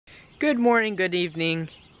Good morning, good evening,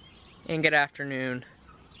 and good afternoon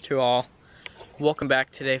to all. Welcome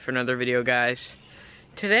back today for another video, guys.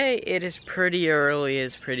 Today it is pretty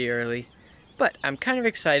early, but I'm kind of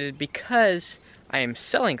excited because I am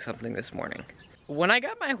selling something this morning. When I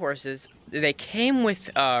got my horses, they came with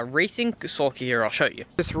a racing sulky. Here, I'll show you.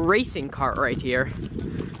 This racing cart right here.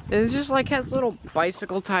 It just like has little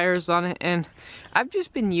bicycle tires on it, and I've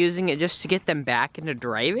just been using it just to get them back into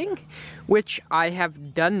driving, which I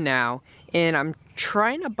have done now, and I'm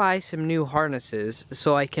trying to buy some new harnesses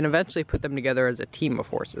so I can eventually put them together as a team of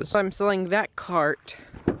horses. So I'm selling that cart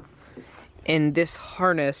and this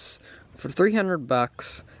harness for 300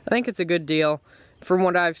 bucks. I think it's a good deal. From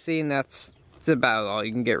what I've seen, that's about all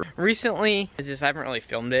you can get. Recently, I haven't really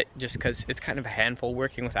filmed it just because it's kind of a handful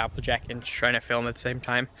working with Applejack and trying to film at the same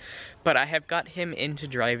time. But I have got him into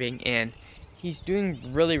driving and he's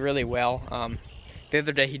doing really well. The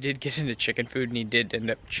other day he did get into chicken food and he did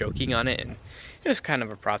end up choking on it, and it was kind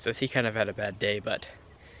of a process. He kind of had a bad day, but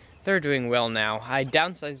they're doing well now. I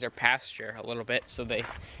downsized their pasture a little bit so they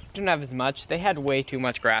didn't have as much. They had way too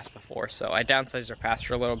much grass before, so I downsized their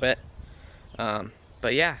pasture a little bit.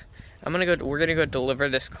 But yeah. We're gonna go deliver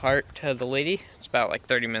this cart to the lady. It's about like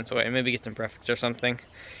 30 minutes away. Maybe get some breakfast or something.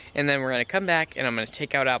 And then we're gonna come back and I'm gonna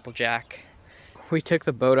take out Applejack. We took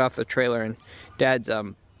the boat off the trailer and Dad's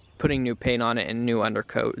putting new paint on it and new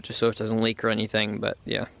undercoat just so it doesn't leak or anything, but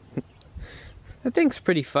yeah. That thing's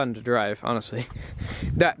pretty fun to drive, honestly.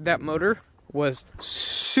 That motor was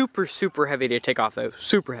super heavy to take off though.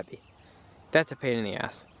 Super heavy. That's a pain in the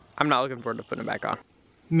ass. I'm not looking forward to putting it back on.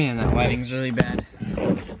 Man, that lighting's really bad.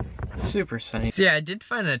 Super sunny. So yeah, I did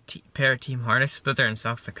find a pair of team harnesses, but they're in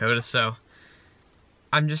South Dakota, so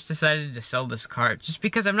I'm just decided to sell this cart just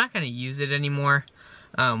because I'm not going to use it anymore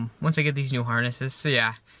once I get these new harnesses. So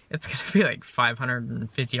yeah, it's going to be like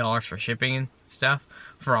 $550 for shipping and stuff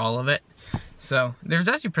for all of it. So there's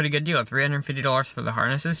actually a pretty good deal, $350 for the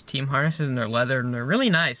harnesses, team harnesses, and they're leather and they're really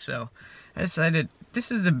nice. So I decided this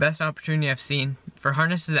is the best opportunity I've seen for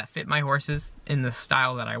harnesses that fit my horses in the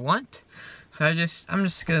style that I want. So I'm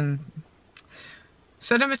just gonna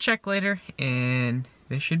send them a check later, and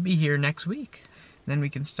they should be here next week. Then we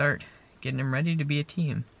can start getting them ready to be a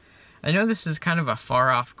team. I know this is kind of a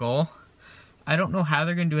far off goal. I don't know how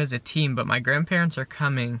they're gonna do as a team, but my grandparents are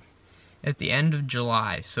coming at the end of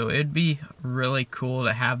July, so it'd be really cool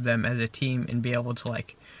to have them as a team and be able to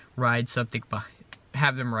like ride something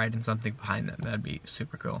have them riding something behind them. That'd be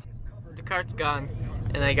super cool. The cart's gone,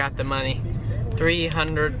 and I got the money.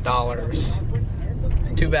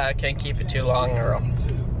 $300. Too bad I can't keep it too long or I'll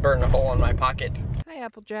burn a hole in my pocket. Hi,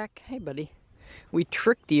 Applejack. Hey, buddy. We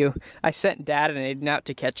tricked you. I sent Dad and Aiden out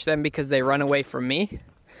to catch them because they run away from me.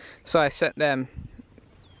 So I sent them,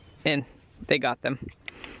 and they got them.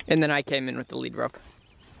 And then I came in with the lead rope.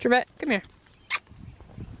 Trevette, come here.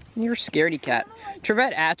 You're a scaredy cat.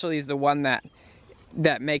 Trevette actually is the one that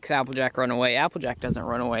makes Applejack run away. Applejack doesn't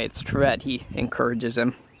run away. It's Trevette. He encourages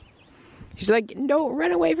him. She's like, don't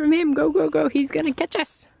run away from him. Go, go, go. He's gonna catch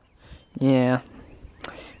us. Yeah.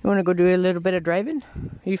 You wanna go do a little bit of driving?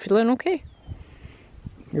 Are you feeling okay?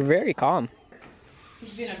 You're very calm.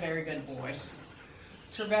 He's been a very good boy.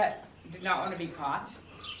 Trevette did not want to be caught.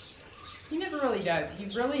 He never really does. He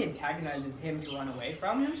really antagonizes him to run away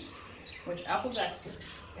from him, which Applejack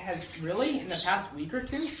has really, in the past week or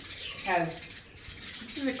two, this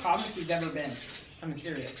is the calmest he's ever been. I'm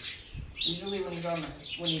serious. Usually when he's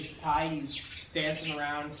tied, he's dancing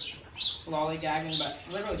around, lollygagging, but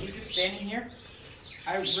literally he's just standing here.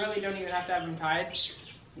 I really don't even have to have him tied.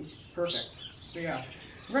 He's perfect. So yeah,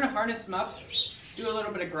 we're gonna harness him up, do a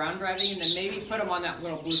little bit of ground driving, and then maybe put him on that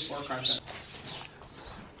little blue sport car set.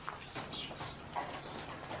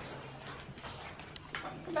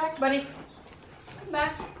 Come back, buddy. Come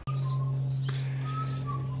back.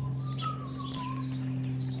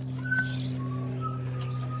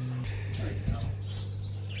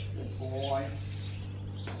 Boy.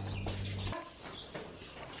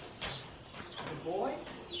 Good boy.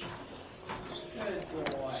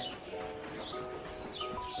 Good boy.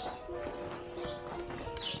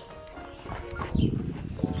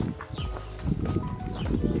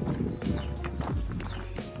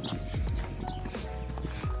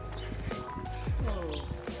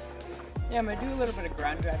 Yeah, I'm gonna do a little bit of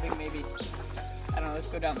ground driving, maybe, I don't know, let's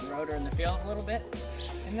go down the road or in the field a little bit.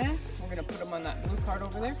 And then we're gonna put them on that blue cart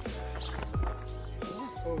over there. Yeah.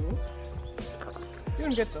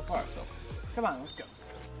 Doing good so far, so come on, let's go.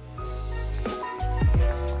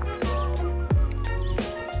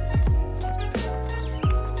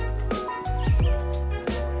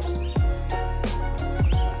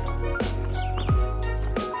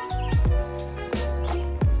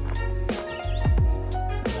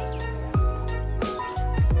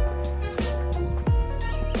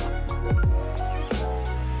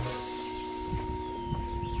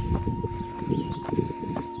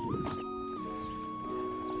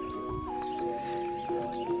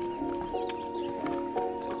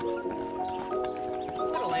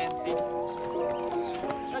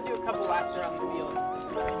 laps around the field.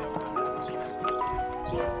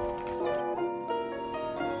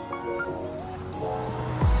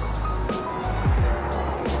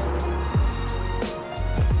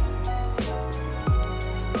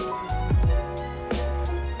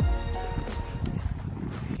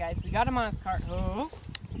 Guys, we got him on his cart. Oh,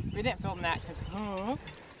 we didn't film that because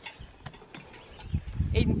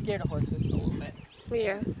Aiden's scared of horses a little bit.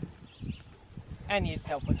 Yeah. I need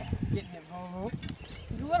help with that. Getting him.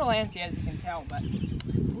 He's a little antsy, as you can tell, but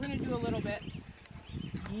we're gonna do a little bit.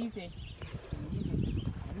 Easy. Easy.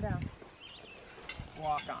 Calm down.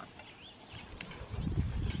 Walk on.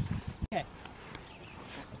 Okay.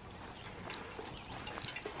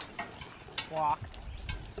 Walk.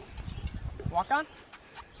 Walk on.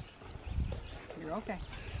 You're okay.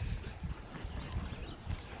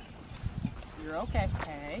 You're okay.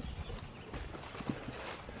 Okay.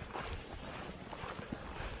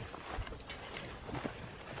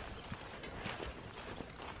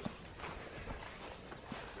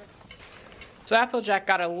 So Applejack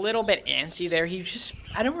got a little bit antsy there. He just,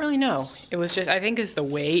 I don't really know. It was just, I think it's the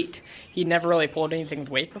weight. He'd never really pulled anything with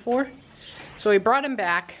weight before. So we brought him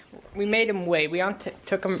back. We made him wait. We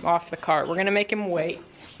took him off the cart. We're gonna make him wait.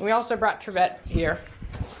 And we also brought Trevette here.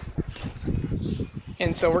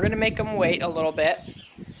 And so we're gonna make him wait a little bit.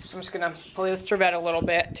 I'm just gonna play with Trevette a little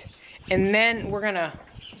bit. And then we're gonna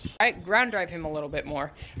ground drive him a little bit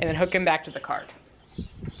more and then hook him back to the cart.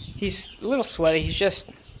 He's a little sweaty. He's just,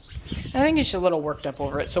 I think he's just a little worked up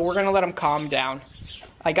over it. So we're gonna let him calm down.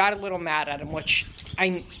 I got a little mad at him, which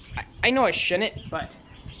I know I shouldn't, but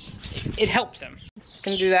it helps him.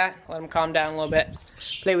 Gonna do that, let him calm down a little bit.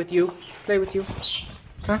 Play with you, play with you.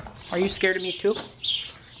 Huh? Are you scared of me too?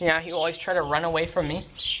 Yeah, you always try to run away from me.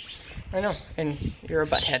 I know, and you're a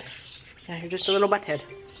butthead. Yeah, you're just a little butthead.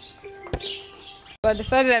 So I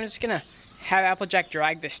decided I'm just gonna have Applejack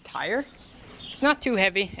drag this tire. It's not too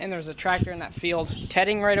heavy, and there's a tractor in that field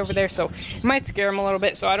tedding right over there, so it might scare him a little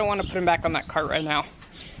bit, so I don't want to put him back on that cart right now.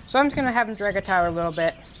 So I'm just gonna have him drag a tire a little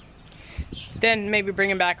bit, then maybe bring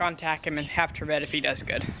him back on, tack him, and have Trevette if he does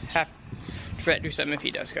good. Have Trevette do something if he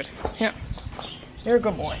does good. Yeah, you're a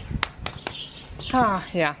good boy. Ah,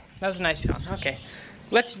 yeah, that was a nice sound. Okay,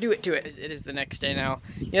 let's do it to it. It is the next day now.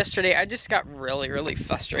 Yesterday, I just got really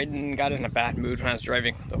frustrated and got in a bad mood when I was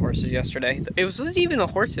driving the horses yesterday. It wasn't even the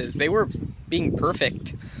horses. They were being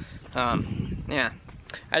perfect. Yeah,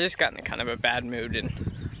 I just got in kind of a bad mood,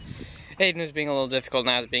 and Aiden was being a little difficult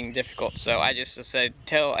and I was being difficult. So I just told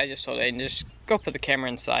Aiden, just go put the camera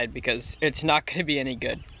inside because it's not going to be any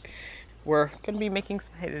good. We're going to be making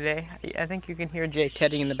some hay today. I think you can hear Jay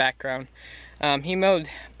tedding in the background. He mowed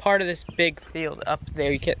part of this big field up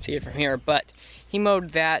there. You can't see it from here, but he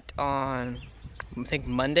mowed that on, I think,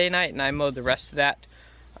 Monday night, and I mowed the rest of that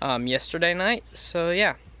yesterday night. So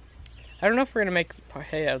yeah, I don't know if we're gonna make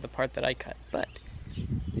hay out of the part that I cut, but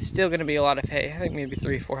it's still gonna be a lot of hay. I think maybe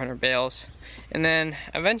 300-400 bales. And then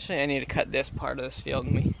eventually I need to cut this part of this field,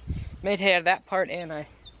 and we made hay out of that part, and I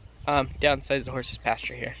downsized the horse's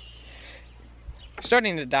pasture here. It's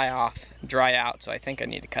starting to dry out, so I think I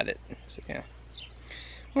need to cut it. So yeah.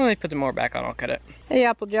 When I put the mower back on, I'll cut it. Hey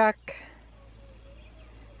Applejack.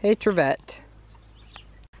 Hey Trevette.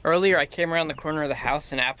 Earlier I came around the corner of the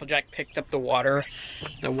house and Applejack picked up the water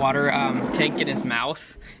tank in his mouth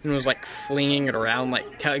and was like flinging it around,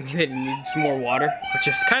 like telling me that he needs some more water, which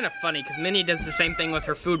is kind of funny because Minnie does the same thing with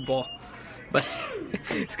her food bowl. But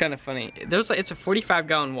it's kind of funny. It's a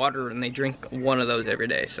 45-gallon water and they drink one of those every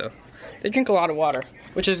day, so they drink a lot of water,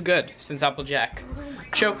 which is good since Applejack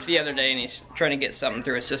choked the other day and he's trying to get something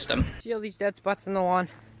through his system. See all these dead spots in the lawn?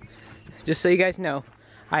 Just so you guys know,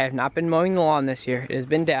 I have not been mowing the lawn this year. It has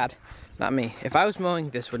been Dad, not me. If I was mowing,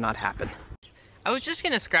 this would not happen. I was just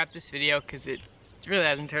gonna scrap this video because it really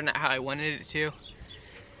hasn't turned out how I wanted it to.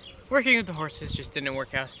 Working with the horses just didn't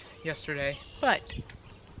work out yesterday, but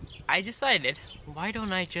I decided, why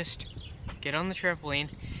don't I just get on the trampoline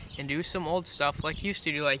and do some old stuff like I used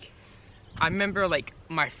to do. Like, I remember like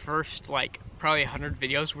my first probably 100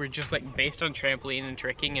 videos were just like based on trampoline and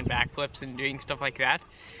tricking and backflips and doing stuff like that.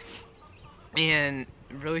 And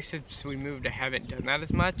really since we moved, I haven't done that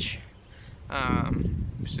as much.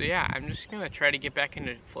 So yeah, I'm just gonna try to get back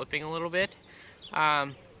into flipping a little bit.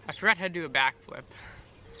 I forgot how to do a backflip.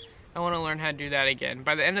 I want to learn how to do that again.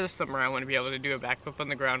 By the end of the summer, I want to be able to do a backflip on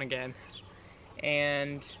the ground again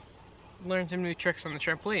and learn some new tricks on the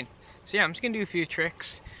trampoline. So yeah, I'm just gonna do a few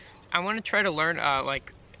tricks. I want to try to learn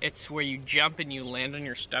it's where you jump and you land on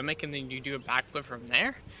your stomach and then you do a backflip from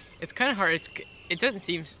there. It's kind of hard. It doesn't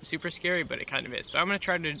seem super scary, but it kind of is. So I'm gonna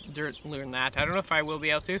try to learn that. I don't know if I will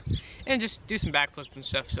be able to, and just do some backflips and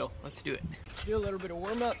stuff. So let's do it. Do a little bit of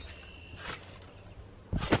warm up.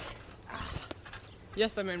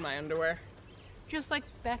 Yes, I'm in my underwear. Just like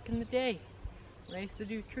back in the day when I used to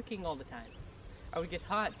do tricking all the time. I would get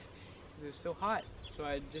hot. It was so hot, so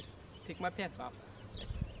I'd just take my pants off.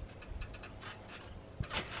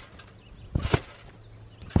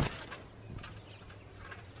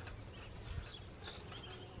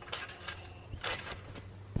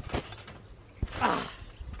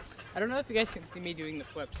 I don't know if you guys can see me doing the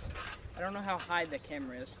flips. I don't know how high the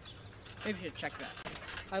camera is. Maybe you should check that.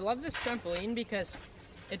 I love this trampoline because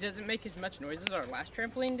it doesn't make as much noise as our last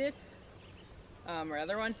trampoline did. Our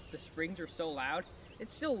other one, the springs are so loud.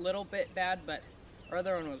 It's still a little bit bad, but our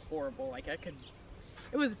other one was horrible. Like it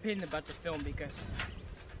was a pain in the butt to film because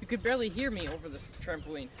you could barely hear me over this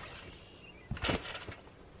trampoline.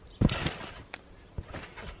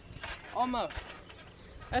 Almost.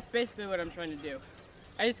 That's basically what I'm trying to do.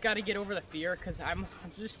 I just got to get over the fear because I'm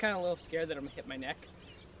just kind of a little scared that I'm going to hit my neck.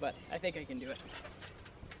 But I think I can do it.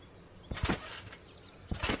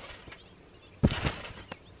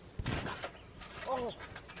 Oh,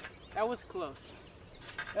 that was close.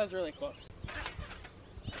 That was really close.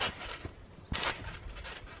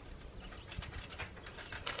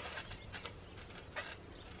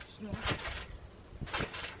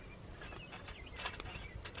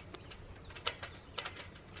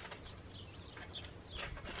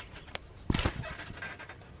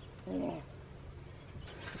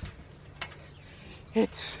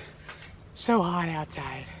 It's so hot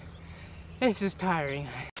outside. This is tiring.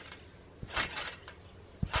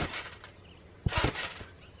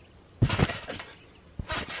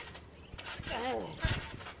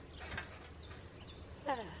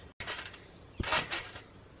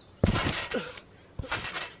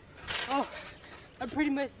 Oh, I pretty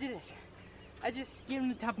much did it. I just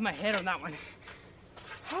skimmed the top of my head on that one.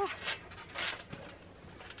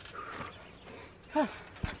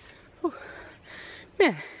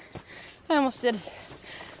 Man, I almost did it.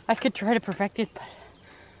 I could try to perfect it, but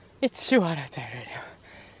it's too hot outside right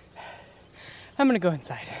now. I'm gonna go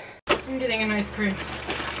inside. I'm getting an ice cream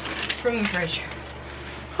from the fridge.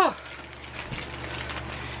 Oh.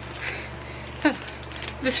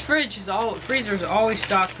 This freezer is always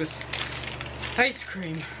stocked with ice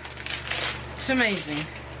cream. It's amazing.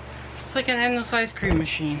 It's like an endless ice cream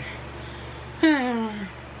machine.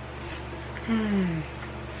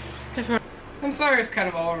 I'm sorry it's kind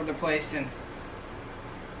of all over the place, and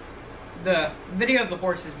the video of the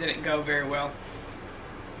horses didn't go very well.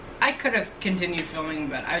 I could have continued filming,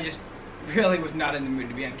 but I just really was not in the mood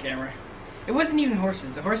to be on camera. It wasn't even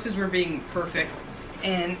horses. The horses were being perfect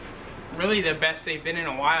and really the best they've been in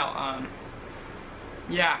a while.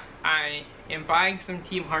 Yeah, I am buying some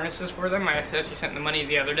team harnesses for them. I actually sent the money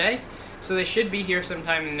the other day, so they should be here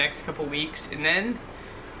sometime in the next couple weeks, and then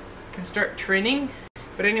can start training.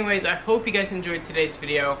 But anyways, I hope you guys enjoyed today's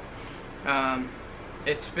video.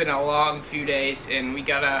 It's been a long few days, and we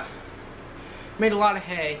made a lot of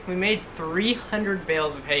hay. We made 300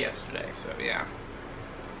 bales of hay yesterday, so yeah.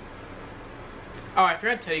 Oh, I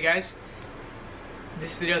forgot to tell you guys,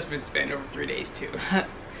 this video's been spent over 3 days too.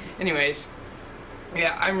 Anyways,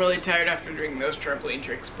 yeah, I'm really tired after doing those trampoline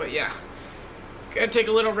tricks, but yeah. Gotta take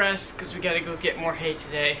a little rest because we gotta go get more hay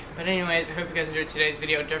today. But anyways, I hope you guys enjoyed today's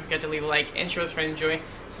video. Don't forget to leave a like and show us friends enjoy.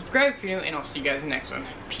 Subscribe if you're new, and I'll see you guys in the next one.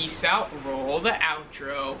 Peace out. Roll the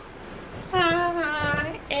outro.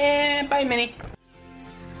 Bye. And bye, Minnie.